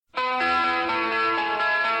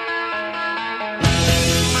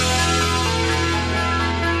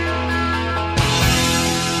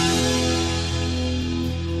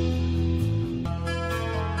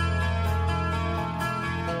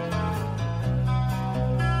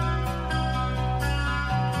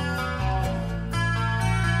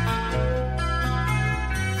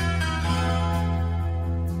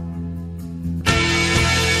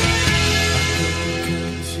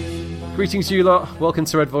Greetings to you lot, welcome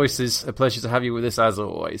to Red Voices, a pleasure to have you with us as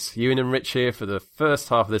always. Ewan and Rich here for the first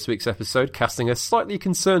half of this week's episode, casting a slightly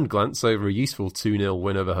concerned glance over a useful 2-0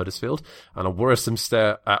 win over Huddersfield, and a worrisome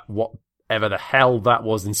stare at whatever the hell that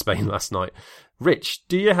was in Spain last night. Rich,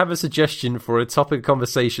 do you have a suggestion for a topic of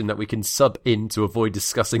conversation that we can sub in to avoid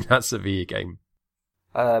discussing that Sevilla game?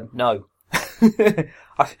 No. Great.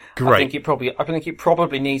 I think it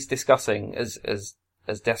probably needs discussing as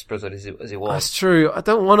desperate as it was. That's true. I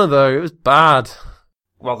don't want to though. It was bad.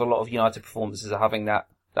 Rather, a lot of United performances are having that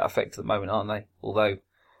effect at the moment, aren't they? Although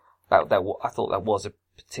that I thought that was a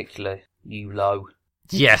particular new low.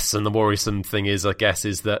 Yes, and the worrisome thing is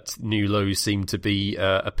that new lows seem to be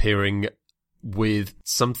appearing with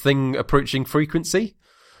something approaching frequency.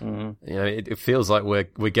 Mm-hmm. You know, it feels like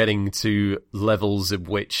we're getting to levels at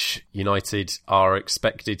which United are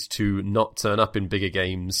expected to not turn up in bigger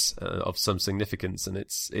games of some significance, and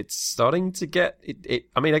it's starting to get it.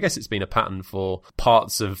 I mean, I guess it's been a pattern for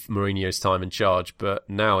parts of Mourinho's time in charge, but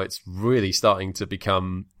now it's really starting to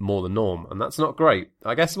become more the norm, and that's not great.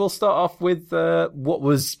 I guess we'll start off with what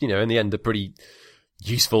was, in the end, a pretty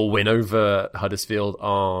useful win over Huddersfield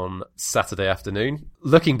on Saturday afternoon.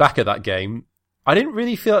 Looking back at that game, I didn't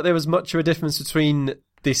really feel like there was much of a difference between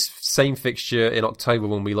this same fixture in October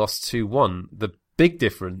when we lost 2-1. The big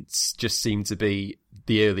difference just seemed to be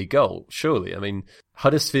the early goal, surely. I mean,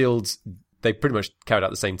 Huddersfield, they pretty much carried out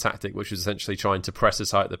the same tactic, which was essentially trying to press us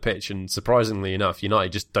high at the pitch. And surprisingly enough,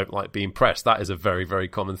 United just don't like being pressed. That is a very, very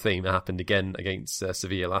common theme. It happened again against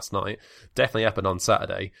Sevilla last night. Definitely happened on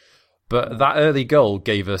Saturday. But that early goal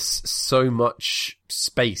gave us so much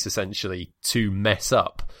space, essentially, to mess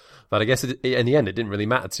up. But I guess in the end, it didn't really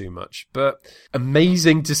matter too much. But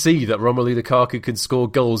amazing to see that Romelu Lukaku can score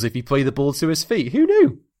goals if he play the ball to his feet. Who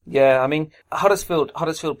knew? Yeah, I mean,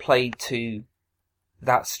 Huddersfield played to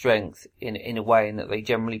that strength in a way in that they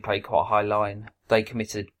generally play quite a high line. They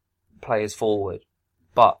committed players forward.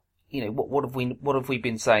 But, what have we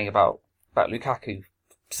been saying about Lukaku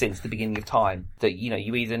since the beginning of time? That,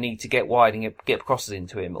 you either need to get wide and get crosses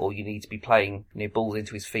into him, or you need to be playing, balls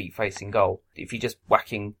into his feet facing goal. If you're just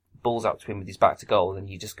whacking balls up to him with his back to goal, then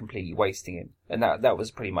you're just completely wasting him. And that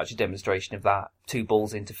was pretty much a demonstration of that. 2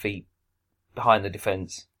 balls into feet behind the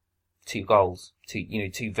defence, 2 goals,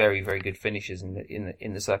 two very, very good finishes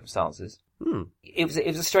in the circumstances. It was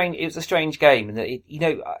a strange game, and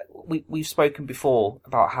that we've spoken before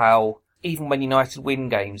about how even when United win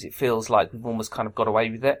games, it feels like we've almost kind of got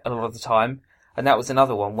away with it a lot of the time. And that was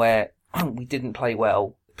another one where we didn't play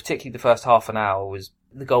well, particularly the first half an hour.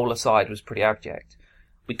 The goal aside was pretty abject.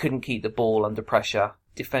 We couldn't keep the ball under pressure,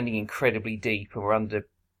 defending incredibly deep, and we're under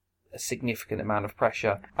a significant amount of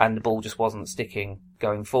pressure, and the ball just wasn't sticking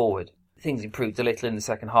going forward. Things improved a little in the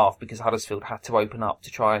second half because Huddersfield had to open up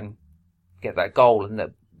to try and get that goal, and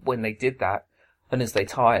that when they did that, and as they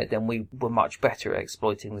tired, then we were much better at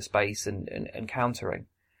exploiting the space and countering.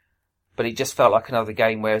 But it just felt like another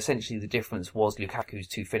game where essentially the difference was Lukaku's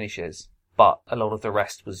 2 finishes, but a lot of the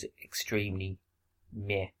rest was extremely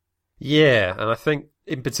meh. Yeah, and I think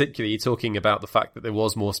in particular you're talking about the fact that there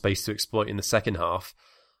was more space to exploit in the second half.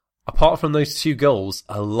 Apart from those 2 goals,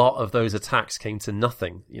 a lot of those attacks came to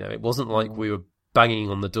nothing. It wasn't like we were banging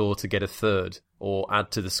on the door to get a third or add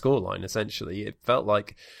to the scoreline, essentially. It felt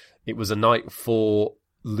like it was a night for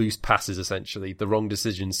loose passes, essentially. The wrong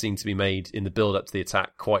decisions seemed to be made in the build-up to the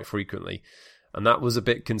attack quite frequently. And that was a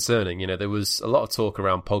bit concerning. There was a lot of talk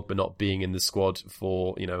around Pogba not being in the squad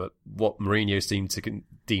for, what Mourinho seemed to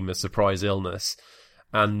deem a surprise illness.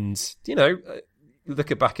 And,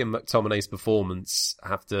 look back in McTominay's performance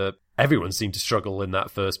after everyone seemed to struggle in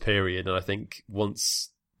that first period. And I think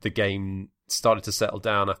once the game started to settle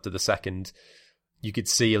down after the second, you could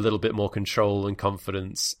see a little bit more control and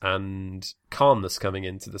confidence and calmness coming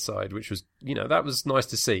into the side, which was, that was nice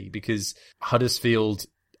to see, because Huddersfield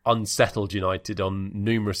unsettled United on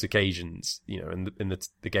numerous occasions, in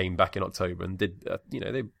the game back in October, and did,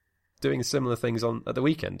 they doing similar things at the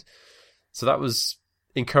weekend. So that was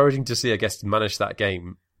encouraging to see, I guess, to manage that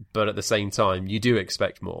game. But at the same time, you do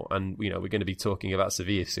expect more. And, we're going to be talking about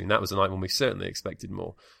Sevilla soon. That was a night when we certainly expected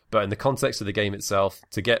more. But in the context of the game itself,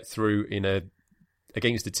 to get through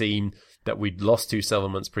against a team that we'd lost to several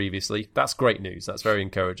months previously, that's great news. That's very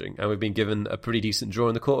encouraging. And we've been given a pretty decent draw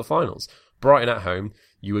in the quarterfinals. Brighton at home,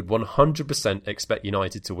 you would 100% expect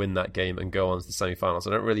United to win that game and go on to the semi-finals. I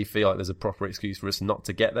don't really feel like there's a proper excuse for us not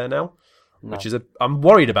to get there now, which is I'm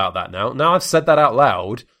worried about that now. Now I've said that out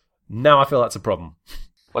loud, now I feel that's a problem.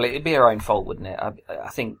 Well, it'd be our own fault, wouldn't it? I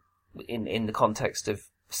think in the context of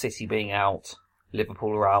City being out,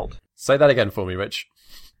 Liverpool are out. Say that again for me, Rich.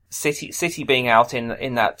 City being out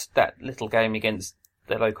in that little game against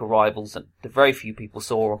their local rivals that the very few people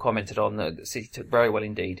saw or commented on that City took very well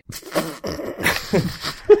indeed.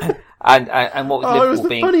 And what with Liverpool it was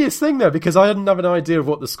the funniest thing though, because I didn't have an idea of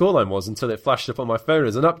what the scoreline was until it flashed up on my phone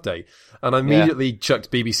as an update, and I immediately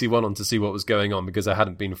chucked BBC One on to see what was going on because I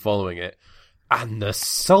hadn't been following it. And the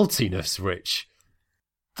saltiness, Rich.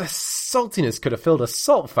 The saltiness could have filled a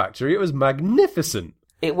salt factory. It was magnificent.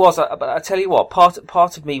 It was, but I tell you what, part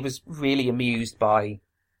of me was really amused by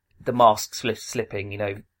the mask slipping. You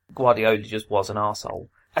know, Guardiola just was an arsehole.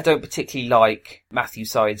 I don't particularly like Matthew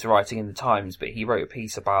Syed's writing in the Times, but he wrote a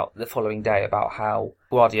piece about the following day about how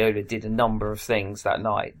Guardiola did a number of things that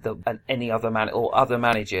night that any other man or other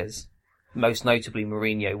managers, most notably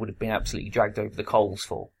Mourinho, would have been absolutely dragged over the coals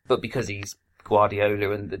for. But because he's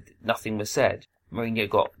Guardiola and nothing was said, Mourinho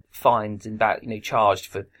got fined and charged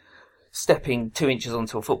for stepping 2 inches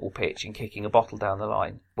onto a football pitch and kicking a bottle down the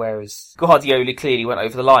line, whereas Guardiola clearly went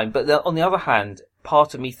over the line. But on the other hand,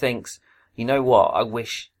 part of me thinks, you know what? I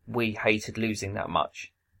wish we hated losing that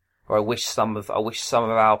much, or I wish some of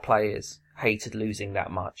our players hated losing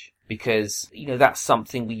that much, because that's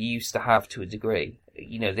something we used to have to a degree.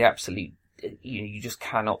 The absolute, you just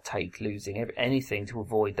cannot take losing anything to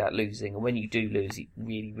avoid that losing, and when you do lose, it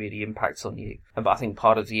really, really impacts on you. But I think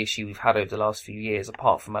part of the issue we've had over the last few years,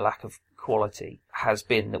 apart from a lack of quality, has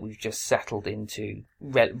been that we've just settled into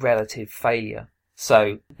relative failure.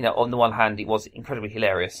 So, on the one hand, it was incredibly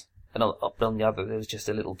hilarious. And on the other, there was just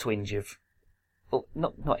a little twinge of, well,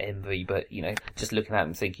 not envy, but just looking at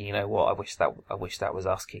them, thinking, you know what, I wish that was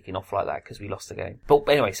us kicking off like that because we lost the game. But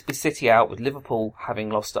anyway, with City out, with Liverpool having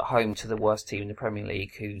lost at home to the worst team in the Premier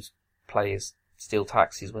League, whose players steal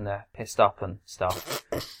taxis when they're pissed up and stuff,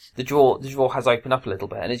 the draw has opened up a little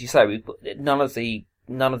bit. And as you say, none of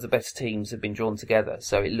the better teams have been drawn together,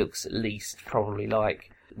 so it looks at least probably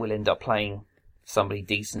like we'll end up playing somebody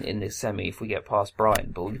decent in this semi if we get past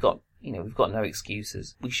Brighton. But we've got no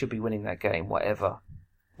excuses. We should be winning that game, whatever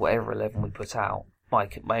 11 we put out. My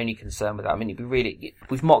only concern with that,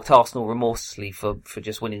 we've mocked Arsenal remorselessly for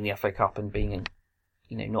just winning the FA Cup and being,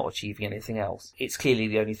 not achieving anything else. It's clearly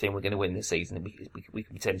the only thing we're going to win this season. We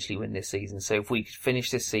can potentially win this season. So if we could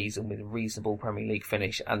finish this season with a reasonable Premier League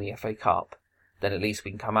finish and the FA Cup, then at least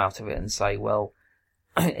we can come out of it and say, well,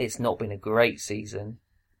 it's not been a great season,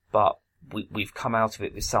 but we've come out of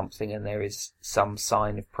it with something, and there is some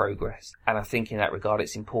sign of progress. And I think in that regard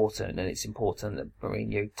it's important, and it's important that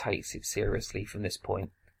Mourinho takes it seriously from this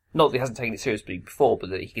point. Not that he hasn't taken it seriously before,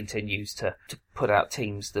 but that he continues to put out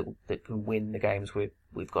teams that can win the games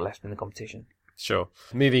we've got left in the competition. Sure.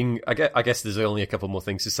 Moving, I guess there's only a couple more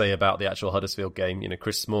things to say about the actual Huddersfield game.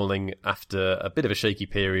 Chris Smalling, after a bit of a shaky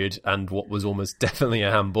period and what was almost definitely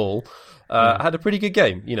a handball, had a pretty good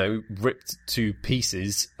game. Ripped to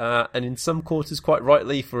pieces, and in some quarters, quite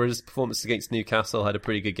rightly, for his performance against Newcastle, had a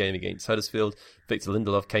pretty good game against Huddersfield. Victor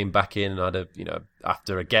Lindelof came back in and had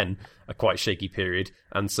after again a quite shaky period,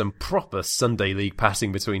 and some proper Sunday League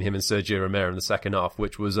passing between him and Sergio Romero in the second half,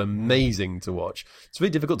 which was amazing to watch. It's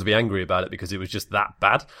really difficult to be angry about it because it was just that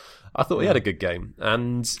bad. I thought he had a good game,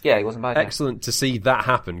 and yeah, he wasn't bad. Excellent to see that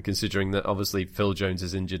happen, considering that obviously Phil Jones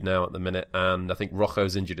is injured now at the minute, and I think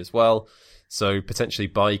Rojo's injured as well. So potentially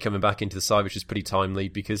Bailly coming back into the side, which is pretty timely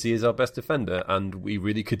because he is our best defender, and we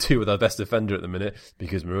really could do with our best defender at the minute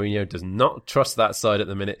because Mourinho does not trust that side at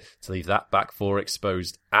the minute to leave that back four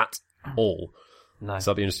exposed at all. No.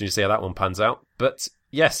 So it'll be interesting to see how that one pans out. But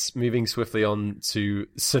yes, moving swiftly on to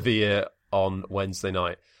Sevilla on Wednesday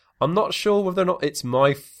night. I'm not sure whether or not it's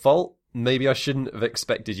my fault. Maybe I shouldn't have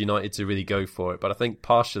expected United to really go for it, but I think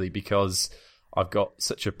partially because I've got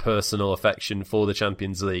such a personal affection for the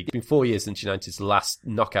Champions League. It's been 4 years since United's last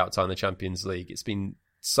knockout tie in the Champions League. It's been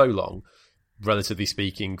so long, relatively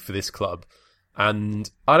speaking, for this club. And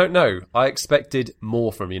I don't know, I expected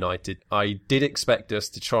more from United. I did expect us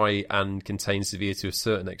to try and contain Sevilla to a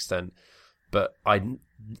certain extent, but I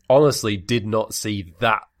honestly did not see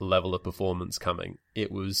that level of performance coming.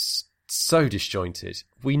 It was so disjointed.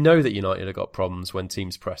 We know that United have got problems when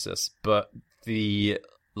teams press us, but the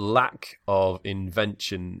lack of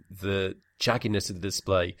invention, the jagginess of the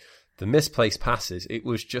display, the misplaced passes, it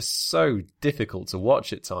was just so difficult to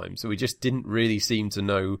watch at times. So we just didn't really seem to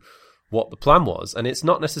know what the plan was. And it's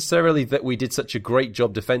not necessarily that we did such a great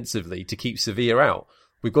job defensively to keep Sevilla out.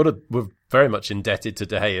 We're very much indebted to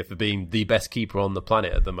De Gea for being the best keeper on the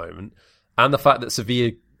planet at the moment. And the fact that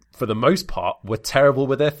Sevilla, for the most part, were terrible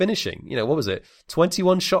with their finishing. What was it?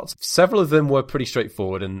 21 shots. Several of them were pretty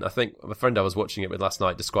straightforward. And I think a friend I was watching it with last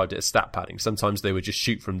night described it as stat padding. Sometimes they would just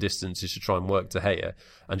shoot from distance just to try and work De Gea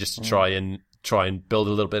and just to try and build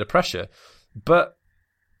a little bit of pressure. But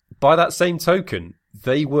by that same token,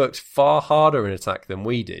 they worked far harder in attack than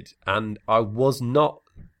we did, and I was not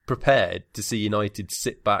prepared to see United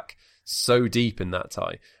sit back so deep in that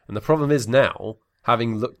tie. And the problem is now,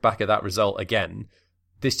 having looked back at that result again,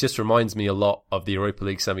 this just reminds me a lot of the Europa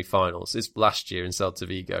League semi-finals. It's last year in Celta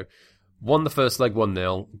Vigo. Won the first leg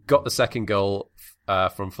 1-0, got the second goal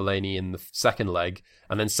from Fellaini in the second leg,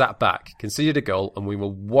 and then sat back, conceded a goal, and we were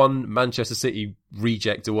one Manchester City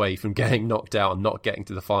reject away from getting knocked out and not getting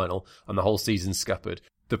to the final, and the whole season scuppered.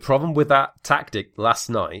 The problem with that tactic last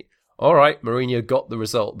night, all right, Mourinho got the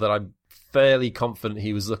result that I'm fairly confident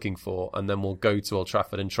he was looking for, and then we'll go to Old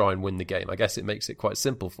Trafford and try and win the game. I guess it makes it quite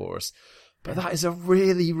simple for us. But that is a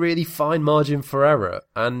really, really fine margin for error,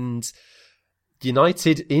 and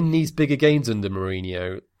United in these bigger games under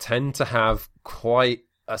Mourinho tend to have quite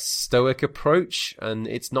a stoic approach, and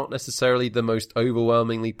it's not necessarily the most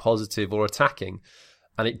overwhelmingly positive or attacking.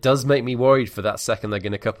 And it does make me worried for that second leg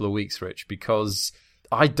in a couple of weeks, Rich, because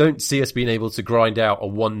I don't see us being able to grind out a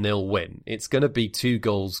 1-0 win. It's going to be 2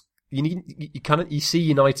 goals. You see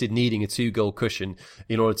United needing a 2-goal cushion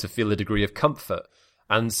in order to feel a degree of comfort.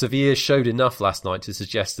 And Sevilla showed enough last night to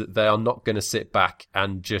suggest that they are not going to sit back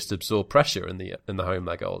and just absorb pressure in the home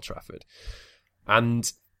leg at Old Trafford.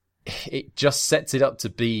 And it just sets it up to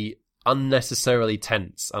be unnecessarily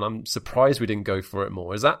tense. And I'm surprised we didn't go for it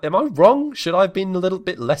more. Am I wrong? Should I have been a little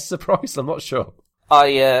bit less surprised? I'm not sure.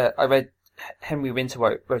 I read Henry Winter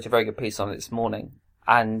wrote a very good piece on it this morning,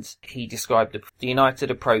 and he described the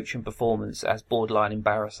United approach and performance as borderline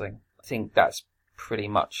embarrassing. I think that's pretty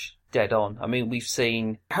much dead on. I mean, we've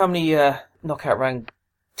seen how many knockout round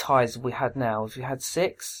ties have we had now? Have we had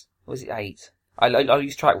 6? Or was it 8? I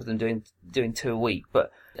lose track with them doing 2 a week,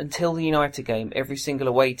 but until the United game, every single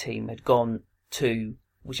away team had gone to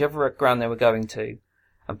whichever ground they were going to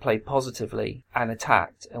and played positively and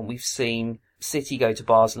attacked. And we've seen City go to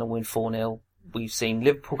Basel and win 4-0. We've seen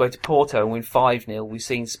Liverpool go to Porto and win 5-0. We've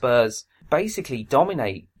seen Spurs basically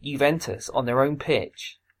dominate Juventus on their own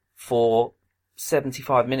pitch for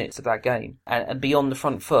 75 minutes of that game and be on the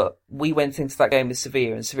front foot. We went into that game with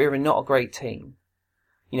Sevilla, and Sevilla are not a great team.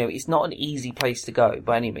 You know, it's not an easy place to go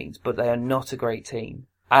by any means, but they are not a great team.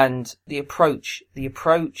 And the approach,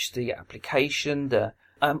 the application,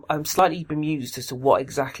 I'm slightly bemused as to what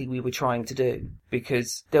exactly we were trying to do,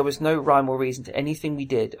 because there was no rhyme or reason to anything we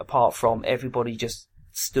did apart from everybody just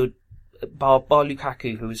stood, bar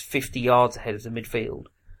Lukaku, who was 50 yards ahead of the midfield.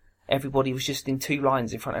 Everybody was just in 2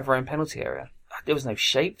 lines in front of our own penalty area. There was no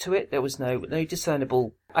shape to it. There was no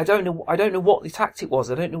discernible. I don't know what the tactic was.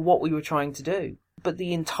 I don't know what we were trying to do. But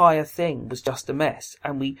the entire thing was just a mess.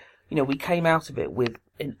 And we came out of it with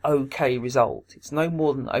an okay result. It's no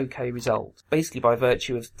more than an okay result. Basically by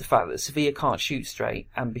virtue of the fact that Sevilla can't shoot straight,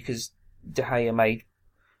 and because De Gea made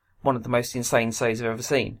one of the most insane saves I've ever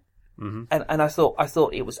seen. Mm-hmm. And I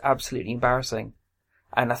thought it was absolutely embarrassing.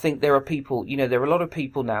 And I think there are people, there are a lot of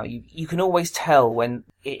people now, you can always tell when,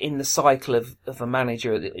 in the cycle of a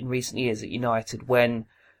manager in recent years at United, when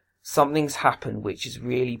something's happened which has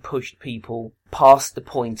really pushed people past the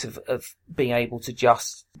point of being able to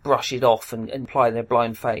just brush it off and apply their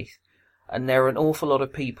blind faith. And there are an awful lot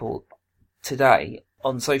of people today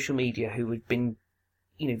on social media who had been,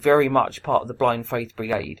 very much part of the blind faith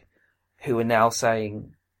brigade, who are now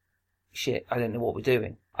saying, shit, I don't know what we're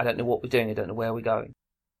doing. I don't know what we're doing. I don't know where we're going.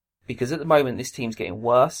 Because at the moment, this team's getting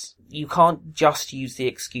worse. You can't just use the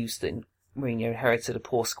excuse that Mourinho inherited a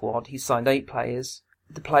poor squad. He signed 8 players.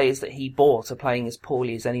 The players that he bought are playing as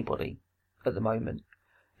poorly as anybody at the moment.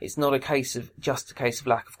 It's not just a case of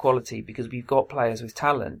lack of quality, because we've got players with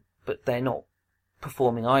talent, but they're not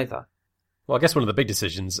performing either. Well, I guess one of the big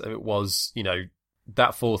decisions was,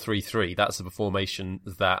 that 4-3-3, that's a formation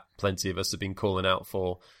that plenty of us have been calling out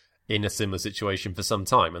for in a similar situation for some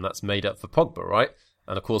time, and that's made up for Pogba, right?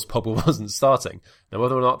 And of course, Pogba wasn't starting. Now,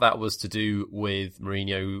 whether or not that was to do with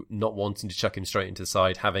Mourinho not wanting to chuck him straight into the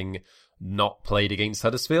side, having not played against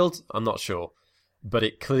Huddersfield, I'm not sure. But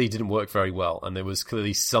it clearly didn't work very well, and there was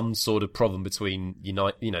clearly some sort of problem between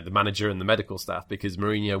the manager and the medical staff, because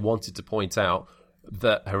Mourinho wanted to point out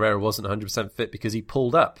that Herrera wasn't 100% fit because he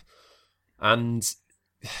pulled up. And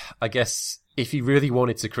I guess if he really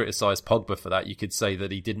wanted to criticise Pogba for that, you could say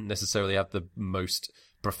that he didn't necessarily have the most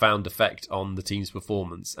profound effect on the team's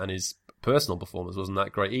performance, and his personal performance wasn't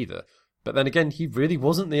that great either. But then again, he really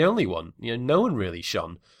wasn't the only one. No one really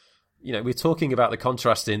shone. We're talking about the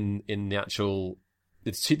contrast in the actual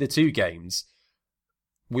the two games.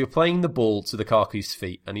 We were playing the ball to Lukaku's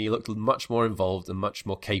feet, and he looked much more involved and much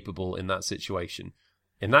more capable in that situation.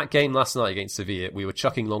 In that game last night against Sevilla, we were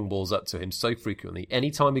chucking long balls up to him so frequently.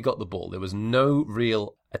 Anytime he got the ball, there was no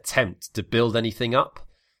real attempt to build anything up.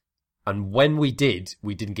 And when we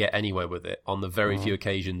didn't get anywhere with it on the very few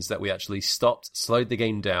occasions that we actually stopped, slowed the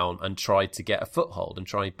game down, and tried to get a foothold and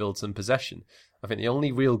try and build some possession. I think the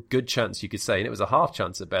only real good chance you could say, and it was a half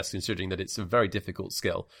chance at best, considering that it's a very difficult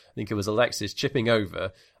skill, I think it was Alexis chipping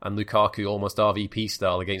over and Lukaku almost RVP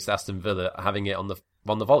style against Aston Villa, having it on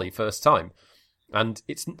the volley first time. And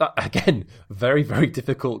it's, again, very, very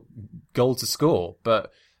difficult goal to score,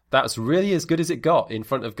 but that's really as good as it got in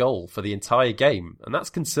front of goal for the entire game. And that's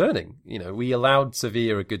concerning. We allowed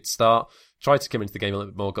Sevilla a good start, tried to come into the game a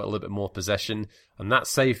little bit more, got a little bit more possession. And that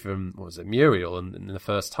save from, Muriel in the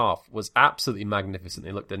first half was absolutely magnificent.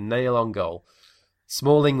 He looked a nail on goal.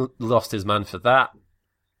 Smalling lost his man for that.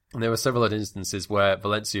 And there were several other instances where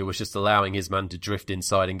Valencia was just allowing his man to drift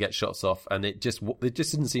inside and get shots off. And it just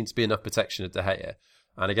didn't seem to be enough protection at De Gea.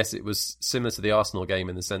 And I guess it was similar to the Arsenal game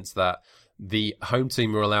in the sense that the home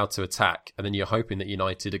team were allowed to attack, and then you're hoping that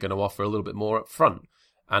United are going to offer a little bit more up front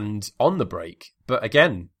and on the break. But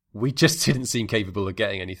again, we just didn't seem capable of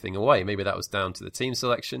getting anything away. Maybe that was down to the team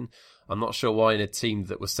selection. I'm not sure why in a team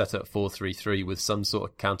that was set up 4-3-3 with some sort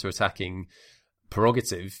of counter-attacking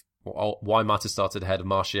prerogative, why Mata started ahead of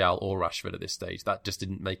Martial or Rashford at this stage. That just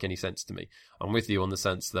didn't make any sense to me. I'm with you on the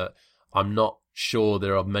sense that I'm not sure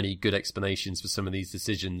there are many good explanations for some of these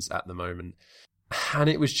decisions at the moment. And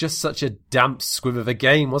it was just such a damp squib of a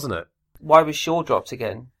game, wasn't it? Why was Shaw dropped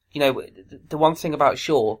again? The one thing about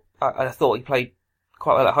Shaw, I thought he played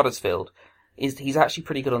quite well at Huddersfield, is he's actually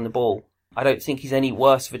pretty good on the ball. I don't think he's any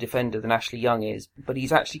worse of a defender than Ashley Young is, but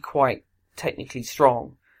he's actually quite technically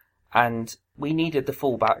strong. And we needed the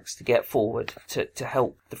fullbacks to get forward to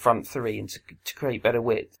help the front three and to create better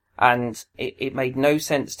width. And it made no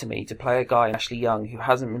sense to me to play a guy, Ashley Young, who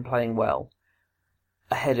hasn't been playing well,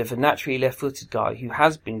 ahead of a naturally left-footed guy who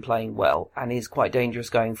has been playing well and is quite dangerous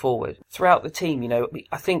going forward. Throughout the team,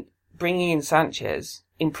 I think bringing in Sanchez,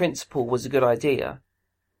 in principle, was a good idea.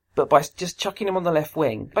 But by just chucking him on the left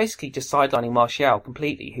wing, basically just sidelining Martial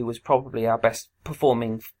completely, who was probably our best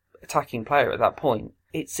performing attacking player at that point,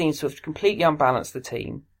 it seems to have completely unbalanced the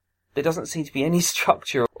team. There doesn't seem to be any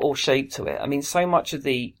structure or shape to it. I mean, so much of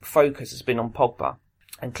the focus has been on Pogba.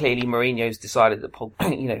 And clearly Mourinho's decided that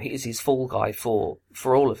Pogba, he is his fall guy for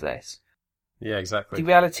all of this. Yeah, exactly. The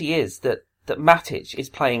reality is that Matic is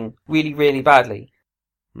playing really, really badly.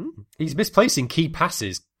 He's misplacing key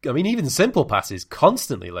passes. I mean, even simple passes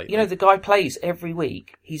constantly lately. The guy plays every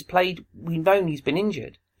week. We've known he's been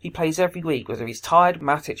injured. He plays every week, whether he's tired,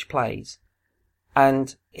 Matic plays.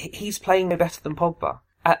 And he's playing no better than Pogba.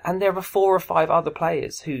 And there are 4 or 5 other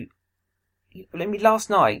players who, last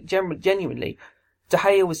night, genuinely, De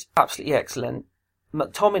Gea was absolutely excellent.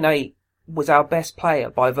 McTominay was our best player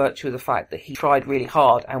by virtue of the fact that he tried really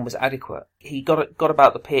hard and was adequate. He got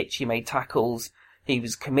about the pitch, he made tackles, he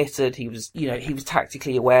was committed, he was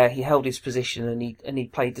tactically aware, he held his position and he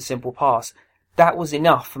played the simple pass. That was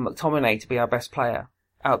enough for McTominay to be our best player,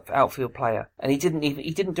 outfield player. And he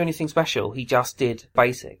didn't do anything special, he just did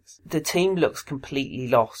basics. The team looks completely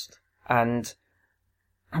lost, and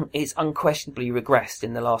it's unquestionably regressed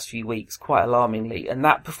in the last few weeks, quite alarmingly. And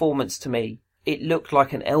that performance, to me, it looked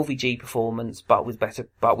like an LVG performance, but with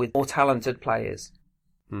more talented players.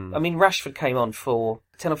 I mean, Rashford came on for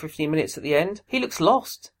 10 or 15 minutes at the end. He looks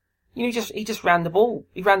lost. He just ran the ball.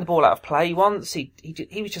 He ran the ball out of play once. He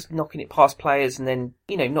was just knocking it past players and then,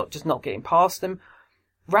 not getting past them.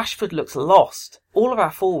 Rashford looks lost. All of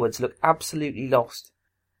our forwards look absolutely lost.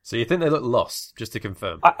 So you think they look lost, just to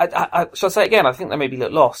confirm? Shall I say it again? I think they maybe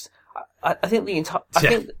look lost. I think the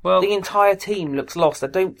entire team looks lost. I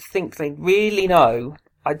don't think they really know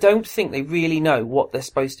what they're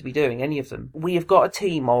supposed to be doing, any of them. We have got a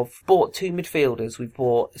team bought 2 midfielders, we've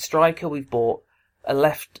bought a striker, we've bought a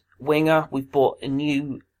left winger, we've bought a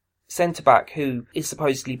new centre-back who is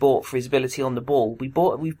supposedly bought for his ability on the ball. We've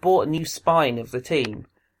bought a new spine of the team.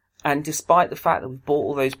 And despite the fact that we've bought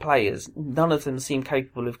all those players, none of them seem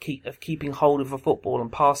capable of keeping hold of a football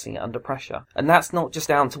and passing it under pressure. And that's not just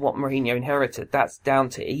down to what Mourinho inherited. That's down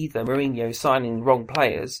to either Mourinho signing the wrong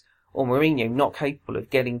players or Mourinho not capable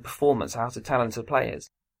of getting performance out of talented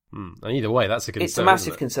players. And either way, that's a concern. It's a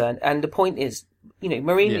massive concern. And the point is,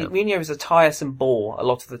 Mourinho is a tiresome bore a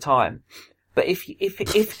lot of the time. But if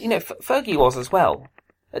Fergie was as well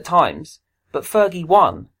at times, but Fergie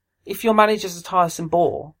won. If your manager's a tiresome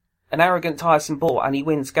bore, an arrogant, tiresome bore, and he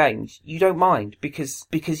wins games, you don't mind because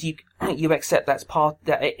you accept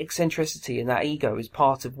that eccentricity and that ego is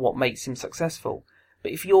part of what makes him successful.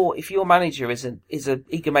 But if your manager is a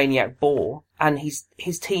egomaniac bore and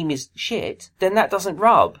his team is shit, then that doesn't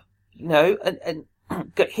rub, and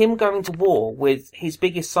him going to war with his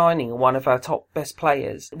biggest signing and one of our top best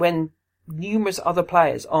players when numerous other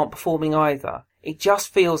players aren't performing either. It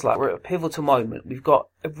just feels like we're at a pivotal moment. We've got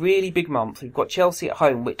a really big month. We've got Chelsea at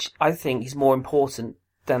home, which I think is more important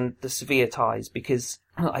than the Sevilla ties, because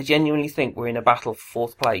I genuinely think we're in a battle for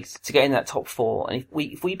fourth place to get in that top four. And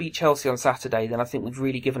if we beat Chelsea on Saturday, then I think we've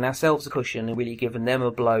really given ourselves a cushion and really given them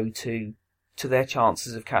a blow to their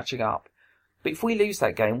chances of catching up. But if we lose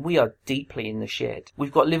that game, we are deeply in the shit.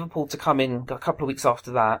 We've got Liverpool to come in a couple of weeks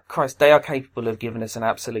after that. Christ, they are capable of giving us an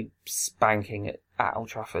absolute spanking at Old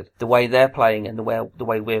Trafford. The way they're playing and the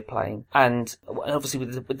way we're playing. And obviously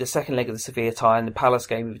with the second leg of the Sevilla tie and the Palace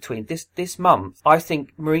game in between, this month, I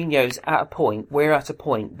think we're at a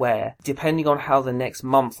point where, depending on how the next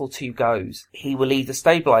month or two goes, he will either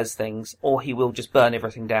stabilise things or he will just burn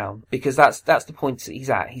everything down. Because that's the point that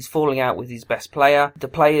he's at. He's falling out with his best player. The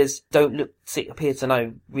players don't appear to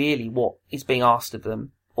know really what is being asked of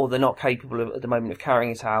them, or they're not capable at the moment of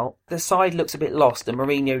carrying it out. The side looks a bit lost, and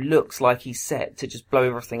Mourinho looks like he's set to just blow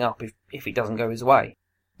everything up if it doesn't go his way.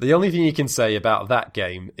 The only thing you can say about that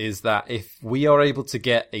game is that if we are able to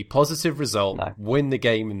get a positive result, win the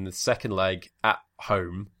game in the second leg at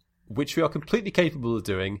home, which we are completely capable of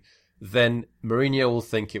doing, then Mourinho will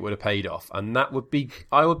think it would have paid off. And I would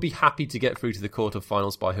be happy to get through to the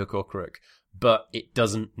quarterfinals by hook or crook. But it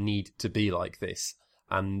doesn't need to be like this.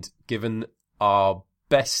 And given our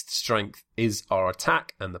best strength is our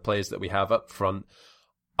attack and the players that we have up front,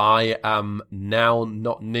 I am now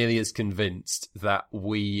not nearly as convinced that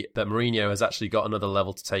Mourinho has actually got another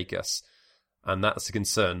level to take us. And that's a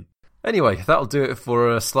concern. Anyway, that'll do it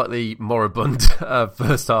for a slightly moribund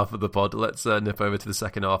first half of the pod. Let's nip over to the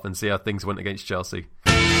second half and see how things went against Chelsea.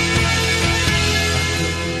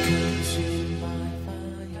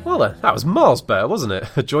 Well then, that was miles better, wasn't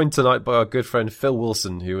it? Joined tonight by our good friend Phil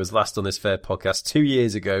Wilson, who was last on this fair podcast 2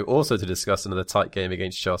 years ago, also to discuss another tight game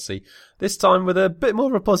against Chelsea, this time with a bit more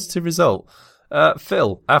of a positive result.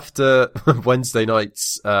 Phil, after Wednesday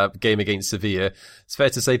night's game against Sevilla, it's fair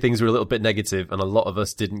to say things were a little bit negative, and a lot of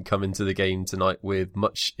us didn't come into the game tonight with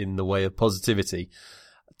much in the way of positivity.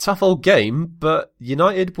 Tough old game, but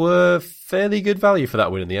United were fairly good value for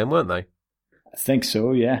that win in the end, weren't they? I think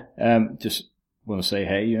so, yeah. Just want to say,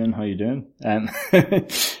 hey, Ewan, how you doing?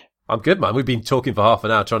 I'm good, man. We've been talking for half an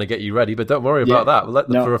hour trying to get you ready, but don't worry about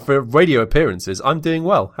that. For radio appearances, I'm doing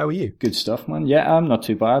well. How are you? Good stuff, man. Yeah, I'm not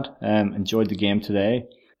too bad. Enjoyed the game today.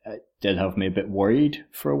 It did have me a bit worried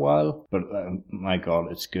for a while, but my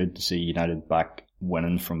God, it's good to see United back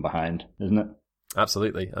winning from behind, isn't it?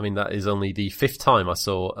 Absolutely. I mean, that is only the fifth time I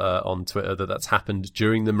saw on Twitter that's happened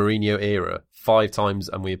during the Mourinho era. 5 times,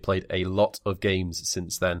 and we have played a lot of games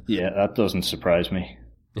since then. Yeah, that doesn't surprise me.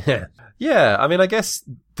 Yeah, I mean, I guess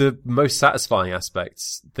the most satisfying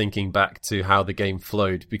aspects, thinking back to how the game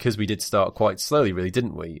flowed, because we did start quite slowly, really,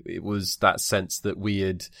 didn't we? It was that sense that we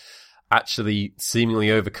had actually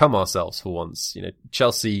seemingly overcome ourselves for once. You know,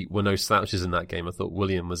 Chelsea were no slouches in that game. I thought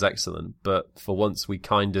Willian was excellent, but for once we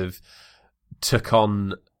kind of took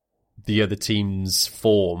on the other team's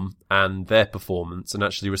form and their performance and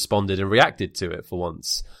actually responded and reacted to it for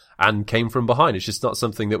once and came from behind. It's just not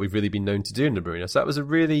something that we've really been known to do in the Mourinho. So that was a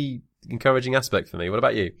really encouraging aspect for me. What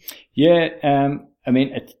about you? Yeah, I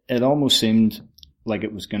mean, it almost seemed like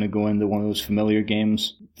it was going to go into one of those familiar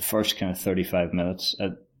games. The first kind of 35 minutes,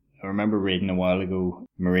 I remember reading a while ago,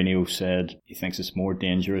 Mourinho said he thinks it's more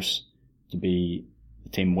dangerous to be the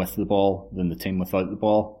team with the ball than the team without the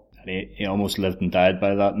ball. He almost lived and died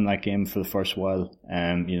by that in that game for the first while.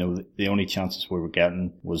 The only chances we were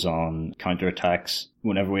getting was on counter-attacks.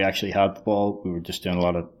 Whenever we actually had the ball, we were just doing a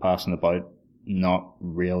lot of passing about, not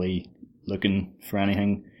really looking for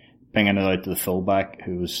anything, pinging it out to the fullback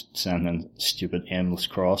who was sending a stupid aimless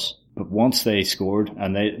cross. But once they scored,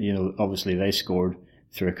 and obviously they scored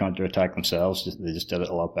through a counter-attack themselves, they just did it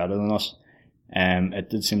a lot better than us.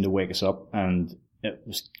 It did seem to wake us up, and it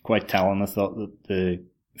was quite telling. I thought that the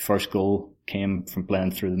first goal came from playing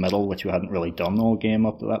through the middle, which we hadn't really done all game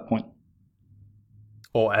up to that point.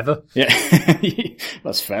 Or ever. Yeah,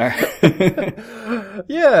 that's fair.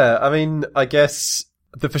 Yeah, I mean, I guess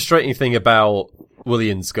the frustrating thing about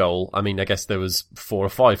Willian's goal, I mean, I guess there was 4 or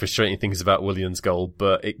 5 frustrating things about Willian's goal,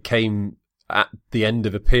 but it came at the end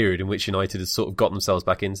of a period in which United had sort of got themselves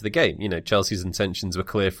back into the game. You know, Chelsea's intentions were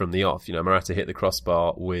clear from the off. You know, Morata hit the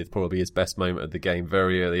crossbar with probably his best moment of the game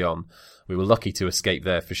very early on. We were lucky to escape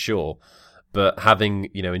there for sure. But having,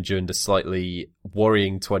 endured a slightly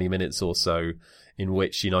worrying 20 minutes or so, in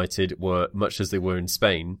which United were, much as they were in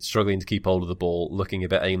Spain, struggling to keep hold of the ball, looking a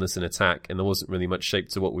bit aimless in attack, and there wasn't really much shape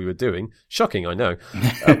to what we were doing. Shocking, I know.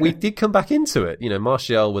 We did come back into it.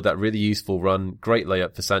 Martial with that really useful run, great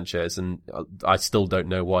layup for Sanchez, and I still don't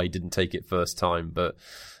know why he didn't take it first time, but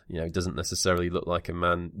he doesn't necessarily look like a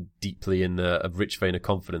man deeply in a rich vein of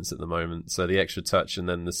confidence at the moment. So the extra touch and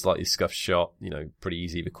then the slightly scuffed shot, pretty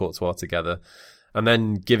easy with Courtois together. And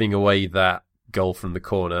then giving away that goal from the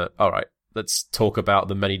corner. All right, let's talk about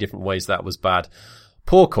the many different ways that was bad.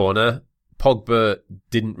 Poor corner. Pogba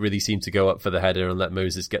didn't really seem to go up for the header and let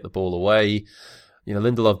Moses get the ball away.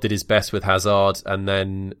 Lindelof did his best with Hazard, and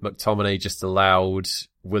then McTominay just allowed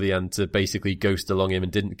Willian to basically ghost along him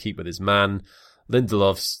and didn't keep with his man.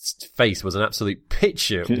 Lindelof's face was an absolute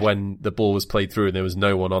picture when the ball was played through and there was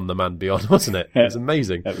no one on the man beyond, wasn't it? It was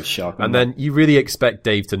amazing. That was shocking. And then you really expect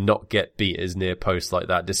Dave to not get beat at his near post like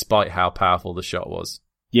that, despite how powerful the shot was.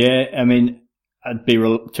 Yeah, I mean, I'd be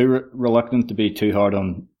too reluctant to be too hard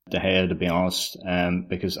on De Gea, to be honest,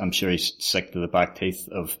 because I'm sure he's sick to the back teeth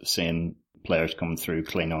of seeing players coming through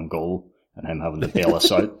clean on goal and him having to bail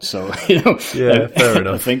us out. So, yeah, fair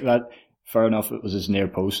enough. I think that fair enough. It was his near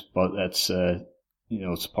post, but it's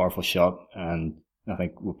it's a powerful shot, and I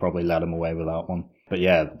think we'll probably let him away with that one. But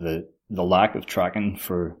yeah, the lack of tracking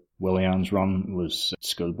for Willian's run was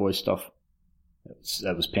schoolboy stuff.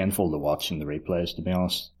 It was painful to watch in the replays, to be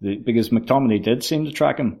honest, because McTominay did seem to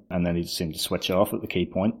track him, and then he seemed to switch off at the key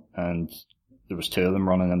point, and there was two of them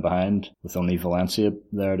running in behind with only Valencia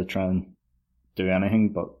there to try and do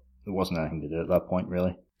anything, but there wasn't anything to do at that point,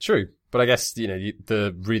 really. True. But I guess,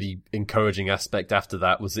 the really encouraging aspect after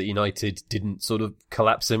that was that United didn't sort of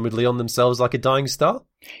collapse inwardly on themselves like a dying star.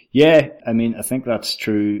 Yeah, I mean, I think that's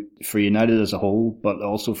true for United as a whole, but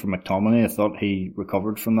also for McTominay. I thought he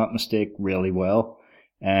recovered from that mistake really well.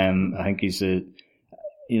 I think he's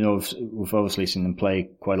we've obviously seen him play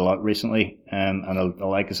quite a lot recently, and I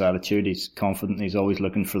like his attitude. He's confident. He's always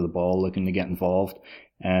looking for the ball, looking to get involved.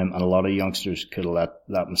 And a lot of youngsters could have let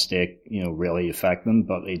that mistake, really affect them,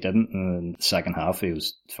 but he didn't. And in the second half, he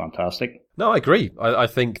was fantastic. No, I agree. I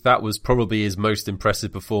think that was probably his most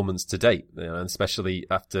impressive performance to date, especially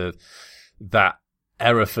after that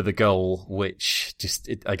error for the goal, which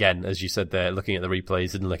again, as you said there, looking at the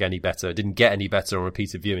replays, didn't look any better. It didn't get any better on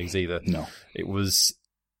repeated viewings either. No. It was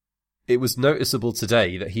noticeable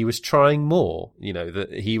today that he was trying more, that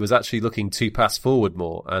he was actually looking to pass forward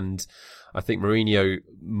more. And I think Mourinho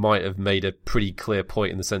might have made a pretty clear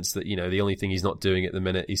point in the sense that, the only thing he's not doing at the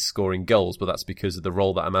minute is scoring goals, but that's because of the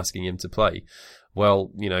role that I'm asking him to play.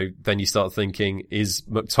 Well, then you start thinking, is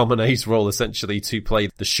McTominay's role essentially to play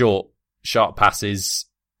the short, sharp passes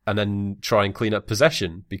and then try and clean up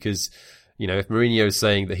possession? Because, if Mourinho's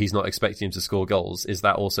saying that he's not expecting him to score goals, is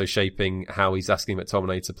that also shaping how he's asking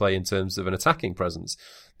McTominay to play in terms of an attacking presence?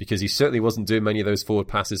 Because he certainly wasn't doing many of those forward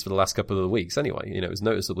passes for the last couple of weeks anyway. It was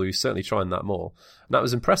noticeable. He was certainly trying that more. And that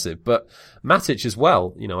was impressive. But Matic as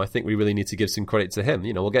well, I think we really need to give some credit to him.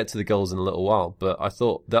 We'll get to the goals in a little while, but I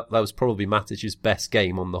thought that was probably Matic's best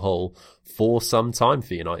game on the whole for some time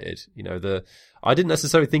for United. I didn't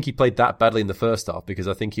necessarily think he played that badly in the first half, because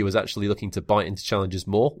I think he was actually looking to bite into challenges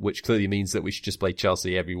more, which clearly means that we should just play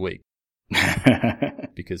Chelsea every week.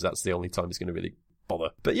 Because that's the only time he's going to really bother.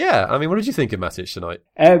 But yeah, I mean, what did you think of Matic tonight?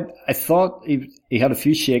 I thought he had a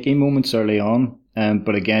few shaky moments early on,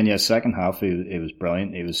 but again, second half he was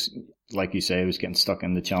brilliant. He was, like you say, he was getting stuck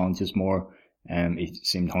in the challenges more. He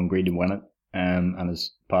seemed hungry to win it, and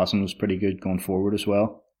his passing was pretty good going forward as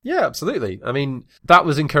well. Yeah, absolutely. I mean, that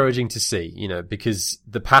was encouraging to see, because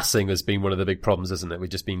the passing has been one of the big problems, hasn't it? We've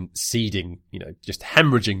just been seeding, just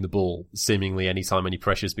hemorrhaging the ball seemingly anytime any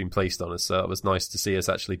pressure's been placed on us. So it was nice to see us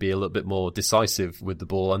actually be a little bit more decisive with the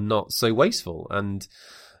ball and not so wasteful. And,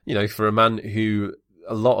 for a man who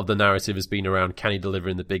a lot of the narrative has been around, can he deliver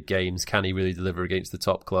in the big games? Can he really deliver against the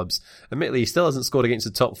top clubs? Admittedly, he still hasn't scored against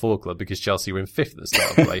the top four club because Chelsea were in fifth at the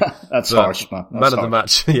start of play. That's harsh, man. Man of the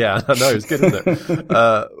match. Yeah, I know. It's good, isn't it?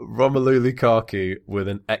 Romelu Lukaku with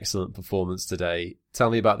an excellent performance today. Tell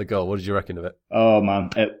me about the goal. What did you reckon of it? Oh, man.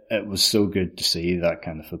 It was so good to see that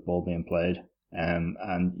kind of football being played.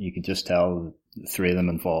 And you could just tell the three of them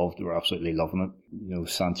involved were absolutely loving it.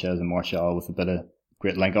 Sanchez and Martial with a bit of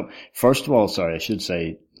great link up. First of all, I should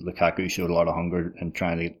say Lukaku showed a lot of hunger in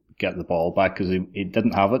trying to get the ball back, because he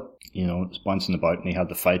didn't have it. It was bouncing about and he had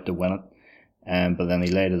to fight to win it. But then he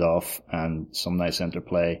laid it off, and some nice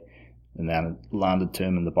interplay, and then it landed to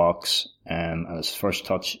him in the box. And his first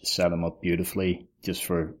touch set him up beautifully, just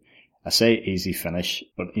for, I say easy finish,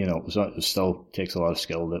 but it still takes a lot of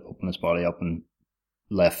skill to open his body up and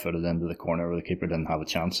left-footed into the corner where the keeper didn't have a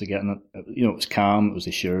chance of getting it. It was calm, it was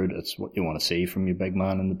assured. It's what you want to see from your big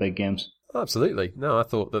man in the big games. Absolutely. No, I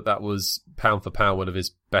thought that was pound for pound one of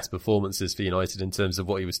his best performances for United in terms of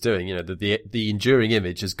what he was doing. The enduring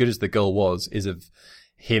image, as good as the goal was, is of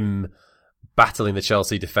him battling the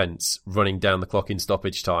Chelsea defence, running down the clock in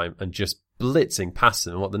stoppage time and just blitzing past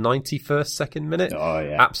them. The 91st second minute? Oh,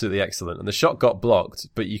 yeah. Absolutely excellent. And the shot got blocked,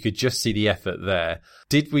 but you could just see the effort there.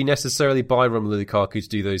 Did we necessarily buy Romelu Lukaku to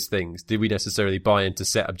do those things? Did we necessarily buy him to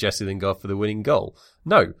set up Jesse Lingard for the winning goal?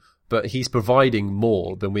 No. But he's providing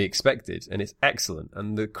more than we expected, and it's excellent.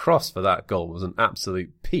 And the cross for that goal was an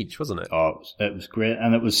absolute peach, wasn't it? Oh, it was great.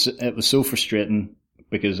 And it was so frustrating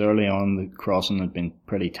because early on the crossing had been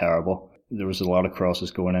pretty terrible. There was a lot of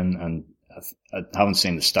crosses going in, and I haven't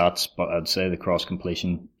seen the stats, but I'd say the cross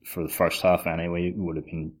completion for the first half anyway would have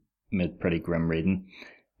been made pretty grim reading.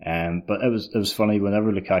 But it was funny,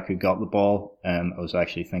 whenever Lukaku got the ball, I was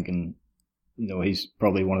actually thinking, he's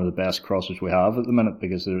probably one of the best crossers we have at the minute,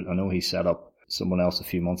 because I know he set up someone else a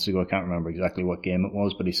few months ago. I can't remember exactly what game it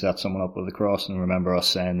was, but he set someone up with a cross, and I remember us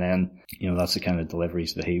saying then, that's the kind of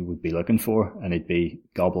deliveries that he would be looking for, and he'd be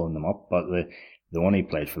gobbling them up. But the one he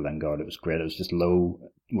played for Lingard, it was great. It was just low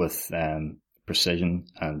with precision,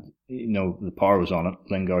 and the power was on it.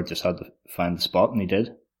 Lingard just had to find the spot, and he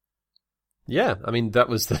did. Yeah, I mean, that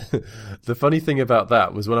was the funny thing about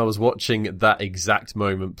that was when I was watching that exact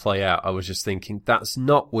moment play out, I was just thinking, that's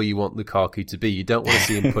not where you want Lukaku to be. You don't want to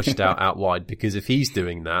see him pushed out wide, because if he's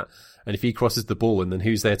doing that, and if he crosses the ball in, then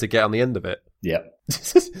who's there to get on the end of it? Yeah.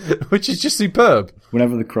 Which is just superb.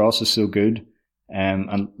 Whenever the cross is so good,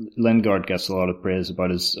 and Lingard gets a lot of praise about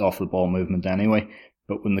his off-the-ball movement anyway,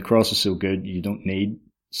 but when the cross is so good, you don't need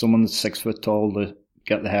someone that's 6 foot tall to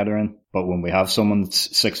get the header in. But when we have someone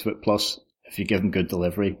that's 6 foot plus, if you give him good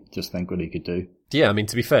delivery, just think what he could do. Yeah, I mean,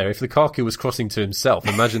 to be fair, if Lukaku was crossing to himself,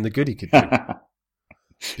 imagine the good he could do.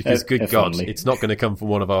 Because, good God, only. It's not going to come from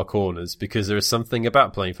one of our corners, because there is something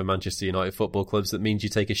about playing for Manchester United football clubs that means you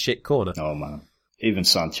take a shit corner. Oh, man. Even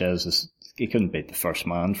Sanchez, he couldn't beat the first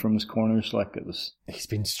man from his corners. He's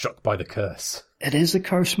been struck by the curse. It is a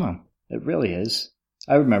curse, man. It really is.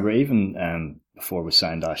 I remember even before we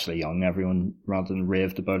signed Ashley Young, everyone ranted and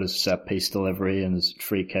raved about his set-piece delivery and his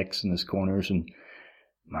free kicks and his corners. And,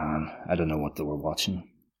 man, I don't know what they were watching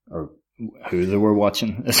or who they were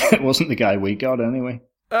watching. It wasn't the guy we got anyway.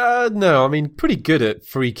 No, I mean, pretty good at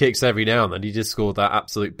free kicks every now and then. He just scored that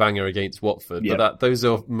absolute banger against Watford. Yep. But those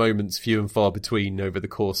are moments few and far between over the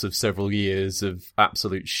course of several years of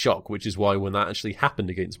absolute shock, which is why when that actually happened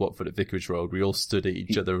against Watford at Vicarage Road, we all stood at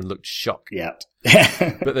each other and looked shocked. Yeah.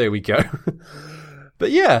 But there we go.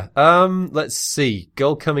 But yeah, let's see.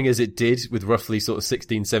 Goal coming as it did with roughly sort of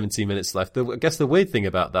 16, 17 minutes left. I guess the weird thing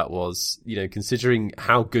about that was, considering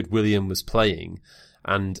how good Willian was playing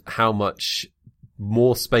and how much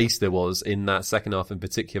more space there was in that second half in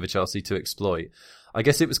particular for Chelsea to exploit, I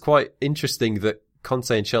guess it was quite interesting that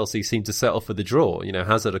Conte and Chelsea seemed to settle for the draw.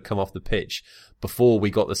 Hazard had come off the pitch before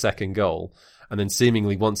we got the second goal, and then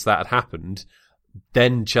seemingly once that had happened,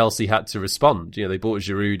 then Chelsea had to respond. They brought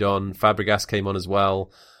Giroud on, Fabregas came on as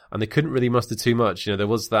well, and they couldn't really muster too much. There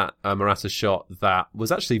was that Morata shot that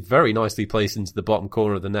was actually very nicely placed into the bottom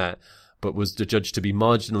corner of the net, but was judged to be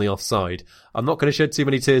marginally offside. I'm not going to shed too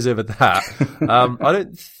many tears over that. I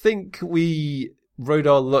don't think we rode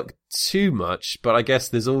our luck too much, but I guess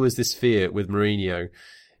there's always this fear with Mourinho.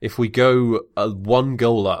 If we go one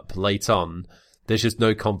goal up late on, there's just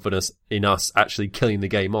no confidence in us actually killing the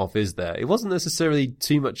game off, is there? It wasn't necessarily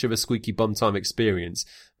too much of a squeaky bum time experience,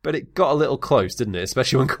 but it got a little close, didn't it?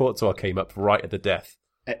 Especially when Courtois came up right at the death.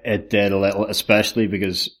 It did a little, especially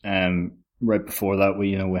because right before that,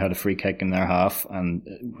 we had a free kick in their half, and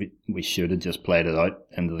we should have just played it out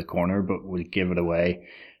into the corner, but we gave it away,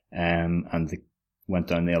 and they went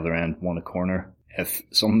down the other end, won a corner. If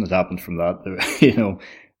something had happened from that,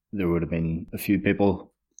 there would have been a few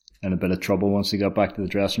people in a bit of trouble once they got back to the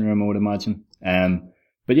dressing room, I would imagine.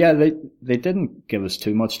 But yeah, they didn't give us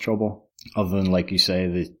too much trouble, other than, like you say,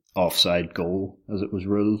 the offside goal as it was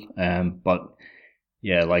ruled. But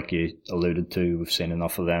yeah, like you alluded to, we've seen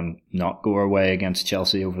enough of them not go our way against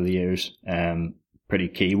Chelsea over the years. Pretty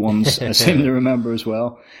key ones, I seem to remember as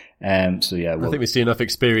well. So yeah, I think we've seen enough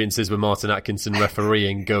experiences with Martin Atkinson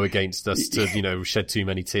refereeing go against us to, shed too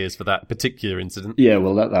many tears for that particular incident. Yeah,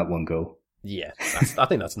 we'll let that one go. Yeah, I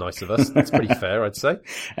think that's nice of us. That's pretty fair, I'd say.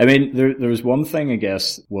 I mean, there was one thing, I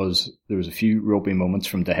guess, there was a few ropey moments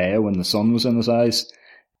from De Gea when the sun was in his eyes.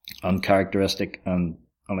 Uncharacteristic and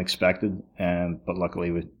unexpected, but luckily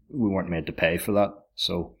we weren't made to pay for that.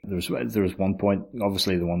 So there was one point,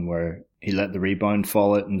 obviously the one where he let the rebound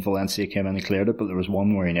fall out and Valencia came in and cleared it, but there was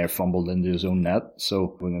one where he near fumbled into his own net.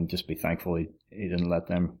 So we're going to just be thankful he didn't let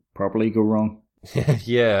them properly go wrong.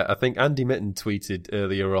 Yeah, I think Andy Mitten tweeted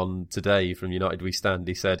earlier on today from United We Stand.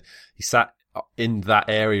 He said he sat in that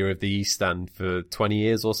area of the East Stand for 20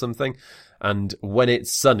 years or something. And when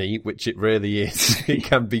it's sunny, which it rarely is, it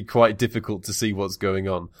can be quite difficult to see what's going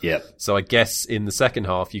on. Yeah. So I guess in the second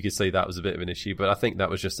half, you could say that was a bit of an issue, but I think that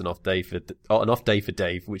was just an off day for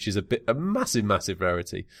Dave, which is a massive, massive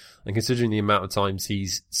rarity. And considering the amount of times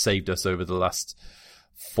he's saved us over the last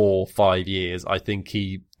 4-5 years, I think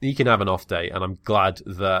he can have an off day, and I'm glad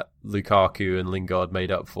that Lukaku and Lingard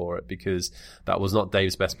made up for it, because that was not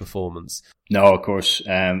Dave's best performance. No, of course,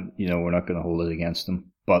 we're not going to hold it against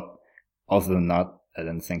him, but other than that, I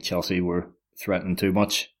didn't think Chelsea were threatening too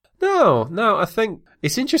much. No, I think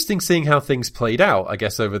it's interesting seeing how things played out, I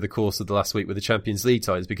guess, over the course of the last week with the Champions League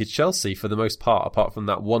ties, because Chelsea, for the most part, apart from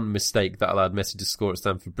that one mistake that allowed Messi to score at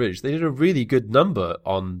Stamford Bridge, they did a really good number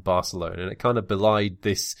on Barcelona, and it kind of belied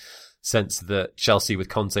this sense that Chelsea with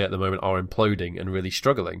Conte at the moment are imploding and really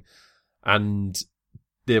struggling. And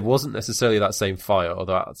there wasn't necessarily that same fire,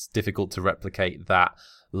 although it's difficult to replicate that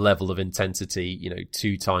level of intensity,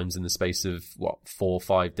 2 times in the space of 4 or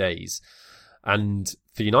 5 days. And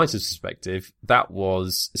for United's perspective, that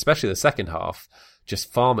was, especially the second half,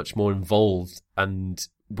 just far much more involved and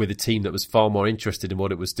with a team that was far more interested in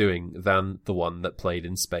what it was doing than the one that played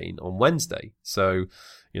in Spain on Wednesday. So,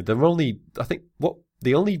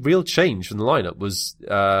 the only real change from the lineup was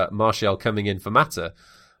Martial coming in for Mata.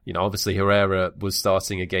 Obviously Herrera was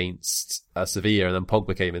starting against Sevilla, and then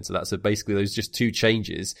Pogba came into that. So basically those just 2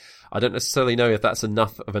 changes. I don't necessarily know if that's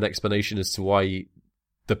enough of an explanation as to why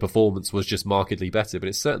the performance was just markedly better, but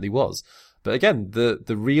it certainly was. But again,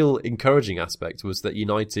 the real encouraging aspect was that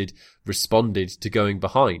United responded to going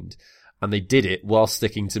behind, and they did it while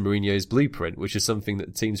sticking to Mourinho's blueprint, which is something that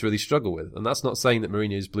the teams really struggle with. And that's not saying that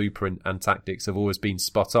Mourinho's blueprint and tactics have always been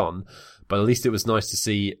spot on, but at least it was nice to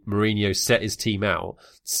see Mourinho set his team out,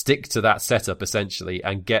 stick to that setup essentially,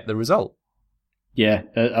 and get the result. Yeah,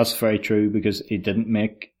 that's very true, because he didn't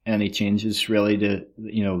make any changes really to,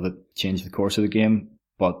 that change the course of the game,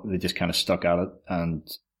 but they just kind of stuck at it and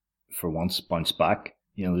for once bounced back.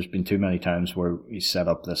 There's been too many times where he set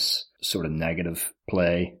up this sort of negative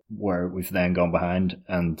play where we've then gone behind,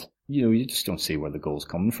 and you just don't see where the goal's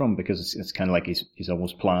coming from, because it's kind of like he's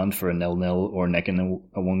almost planned for a 0-0 or nicking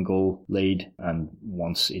a 1-goal lead, and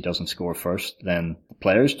once he doesn't score first, then the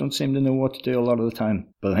players don't seem to know what to do a lot of the time.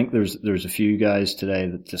 But I think there's a few guys today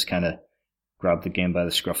that just kind of grabbed the game by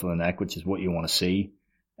the scruff of the neck, which is what you want to see,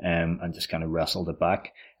 and just kind of wrestled it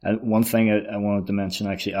back. And one thing I wanted to mention,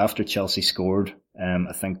 actually, after Chelsea scored,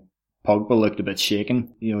 I think Pogba looked a bit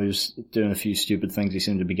shaken. He was doing a few stupid things. He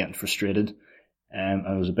seemed to be getting frustrated.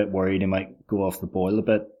 I was a bit worried he might go off the boil a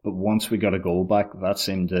bit. But once we got a goal back, that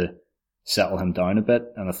seemed to settle him down a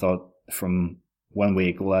bit. And I thought from when we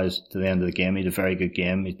equalised to the end of the game, he had a very good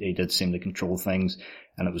game. He did seem to control things.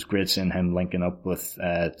 And it was great seeing him linking up with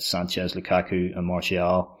Sanchez, Lukaku and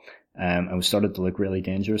Martial. And we started to look really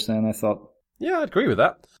dangerous then, I thought. Yeah, I'd agree with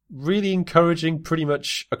that. Really encouraging pretty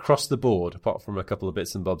much across the board, apart from a couple of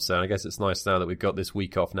bits and bobs there. And I guess it's nice now that we've got this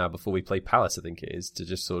week off now before we play Palace, I think it is, to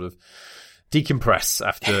just sort of decompress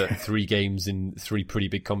after 3 games in 3 pretty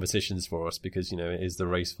big competitions for us, because, it is the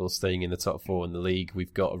race for staying in the top 4 in the league.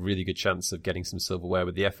 We've got a really good chance of getting some silverware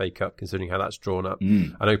with the FA Cup, considering how that's drawn up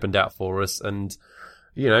and opened out for us. And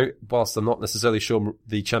whilst I'm not necessarily sure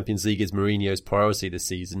the Champions League is Mourinho's priority this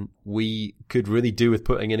season, we could really do with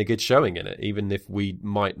putting in a good showing in it, even if we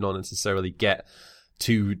might not necessarily get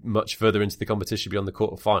too much further into the competition beyond the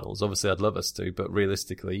quarterfinals. Obviously, I'd love us to, but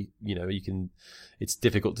realistically, it's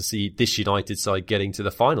difficult to see this United side getting to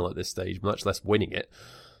the final at this stage, much less winning it.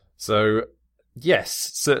 So,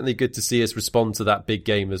 yes, certainly good to see us respond to that big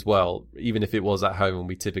game as well, even if it was at home, and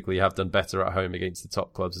we typically have done better at home against the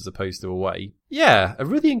top clubs as opposed to away. Yeah, a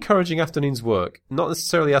really encouraging afternoon's work. Not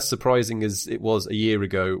necessarily as surprising as it was a year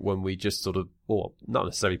ago when we just sort of, not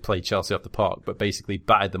necessarily played Chelsea off the park, but basically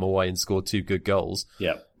battered them away and scored 2 good goals.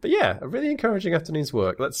 Yeah. But yeah, a really encouraging afternoon's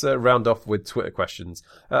work. Let's round off with Twitter questions.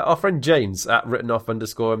 Our friend James at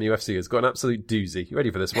 @writtenoff_MUFC has got an absolute doozy. You ready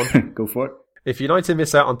for this one? Go for it. If United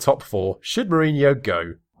miss out on top 4, should Mourinho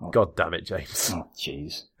go? God damn it, James. Oh,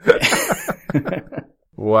 jeez.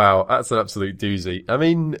 Wow, that's an absolute doozy. I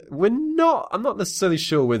mean, I'm not necessarily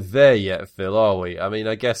sure we're there yet, Phil, are we? I mean,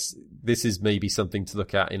 I guess this is maybe something to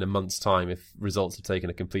look at in a month's time if results have taken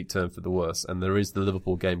a complete turn for the worse. And there is the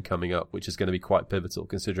Liverpool game coming up, which is going to be quite pivotal,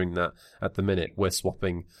 considering that at the minute we're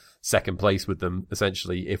swapping second place with them,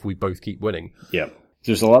 essentially, if we both keep winning. Yeah.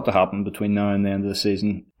 There's a lot to happen between now and the end of the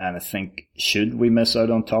season. And I think, should we miss out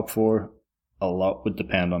on top four, a lot would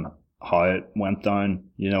depend on how it went down.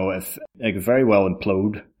 If it could very well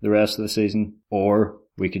implode the rest of the season, or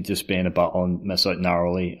we could just be in a battle and miss out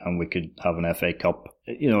narrowly, and we could have an FA Cup.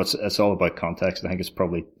 It's all about context. I think it's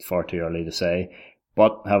probably far too early to say.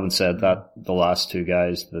 But having said that, the last two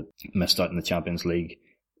guys that missed out in the Champions League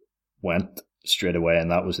went straight away, and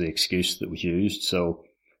that was the excuse that was used. So,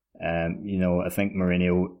 I think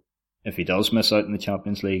Mourinho, if he does miss out in the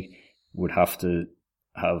Champions League, would have to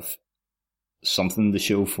have something to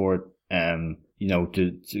show for it,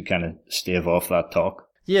 to kind of stave off that talk.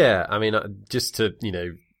 Yeah, I mean, just to,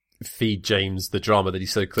 feed James the drama that he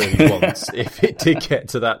so clearly wants, if it did get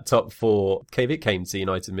to that top four, if it came to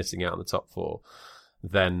United missing out on the top four,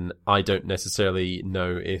 then I don't necessarily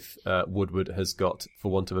know if Woodward has got,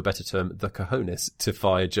 for want of a better term, the cojones to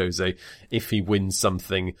fire Jose if he wins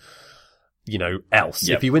something, else.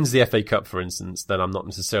 Yep. If he wins the FA Cup, for instance, then I'm not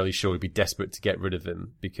necessarily sure he'd be desperate to get rid of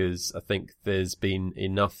him, because I think there's been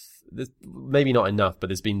maybe not enough, but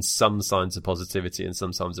there's been some signs of positivity and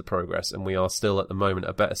some signs of progress, and we are still at the moment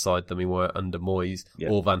a better side than we were under Moyes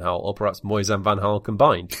or Van Gaal, or perhaps Moyes and Van Gaal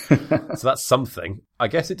combined. So that's something. I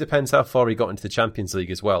guess it depends how far he got into the Champions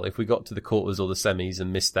League as well. If we got to the quarters or the semis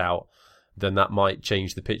and missed out, then that might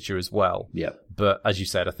change the picture as well. Yeah. But as you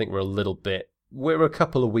said, I think we're a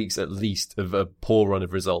couple of weeks at least of a poor run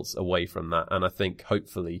of results away from that, and I think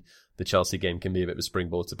hopefully the Chelsea game can be a bit of a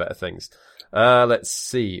springboard to better things. Let's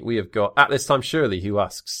see. We have got At This Time Shirley, who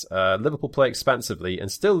asks, Liverpool play expansively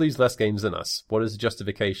and still lose less games than us. What is the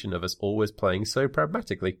justification of us always playing so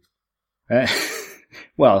pragmatically?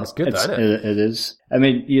 Well, it's good, isn't it? It is. I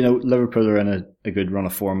mean, Liverpool are in a good run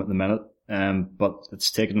of form at the minute, but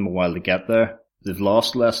it's taken them a while to get there. They've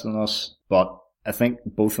lost less than us, but I think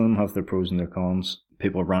both of them have their pros and their cons.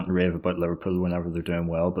 People rant and rave about Liverpool whenever they're doing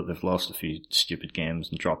well, but they've lost a few stupid games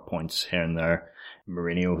and dropped points here and there.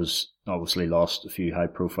 Mourinho has obviously lost a few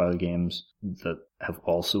high-profile games that have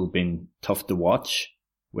also been tough to watch,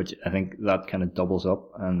 which I think that kind of doubles up.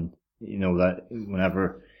 And, that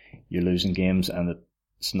whenever you're losing games and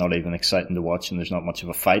it's not even exciting to watch and there's not much of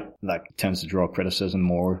a fight, that tends to draw criticism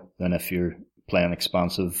more than if you're playing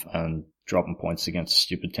expansive and dropping points against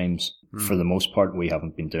stupid teams. For the most part, we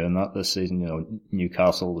haven't been doing that this season.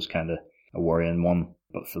 Newcastle was kind of a worrying one,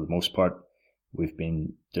 but for the most part, we've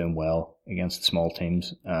been doing well against the small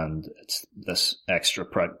teams, and it's this extra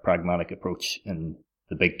pragmatic approach in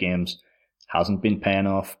the big games hasn't been paying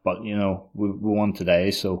off. But, we won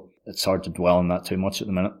today, so it's hard to dwell on that too much at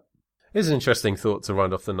the minute. Here's an interesting thought to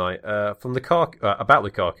round off the night. From about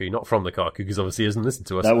Lukaku, not from Lukaku, because obviously he hasn't listened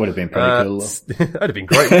to us. That would have been pretty cool, though. That'd have been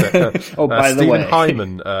great, wouldn't it? By the way. Stephen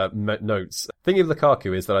Hyman notes, thinking of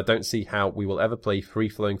Lukaku is that I don't see how we will ever play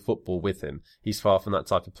free-flowing football with him. He's far from that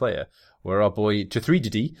type of player. Where our boy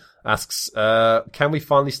Jathridi asks, can we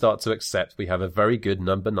finally start to accept we have a very good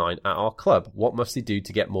number 9 at our club? What must he do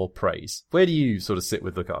to get more praise? Where do you sort of sit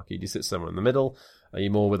with Lukaku? Do you sit somewhere in the middle? Are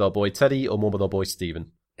you more with our boy Teddy or more with our boy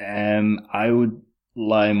Stephen? I would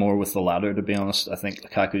lie more with the latter, to be honest. I think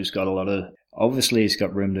Lukaku's got obviously he's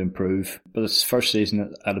got room to improve, but it's his first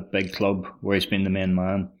season at a big club where he's been the main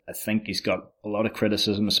man. I think he's got a lot of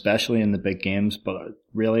criticism, especially in the big games, but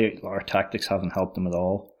really our tactics haven't helped him at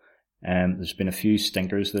all. There's been a few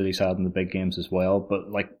stinkers that he's had in the big games as well, but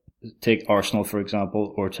take Arsenal, for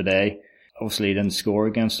example, or today. Obviously he didn't score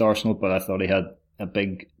against Arsenal, but I thought he had a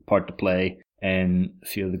big part to play in a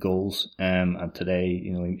few of the goals, and today,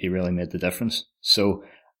 he really made the difference. So,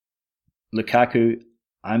 Lukaku,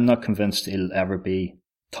 I'm not convinced he'll ever be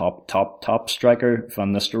top striker,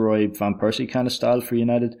 Van Nistelrooy, Van Persie kind of style for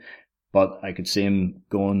United, but I could see him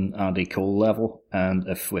going Andy Cole level, and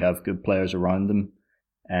if we have good players around him,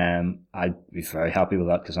 I'd be very happy with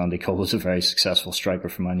that, because Andy Cole was a very successful striker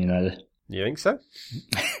for Man United. You think so?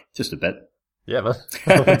 Just a bit. Yeah, man.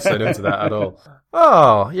 I wouldn't say no to that at all.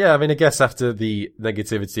 Oh, yeah, I mean, I guess after the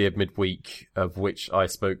negativity of midweek, of which I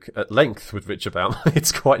spoke at length with Rich about,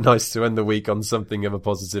 it's quite nice to end the week on something of a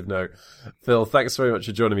positive note. Phil, thanks very much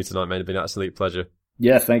for joining me tonight, mate. It's been an absolute pleasure.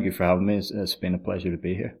 Yeah, thank you for having me. It's been a pleasure to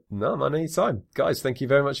be here. No, man, anytime. Guys, thank you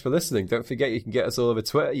very much for listening. Don't forget you can get us all over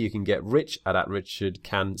Twitter. You can get Rich at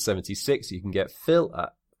RichardCan76. You can get Phil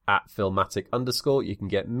at Philmatic_. You can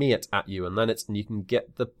get me at Ewan Lennox, and you can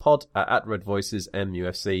get the pod at Red Voices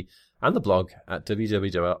MUFC, and the blog at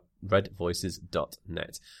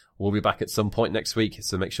www.redvoices.net. We'll be back at some point next week,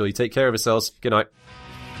 so make sure you take care of yourselves. Good night.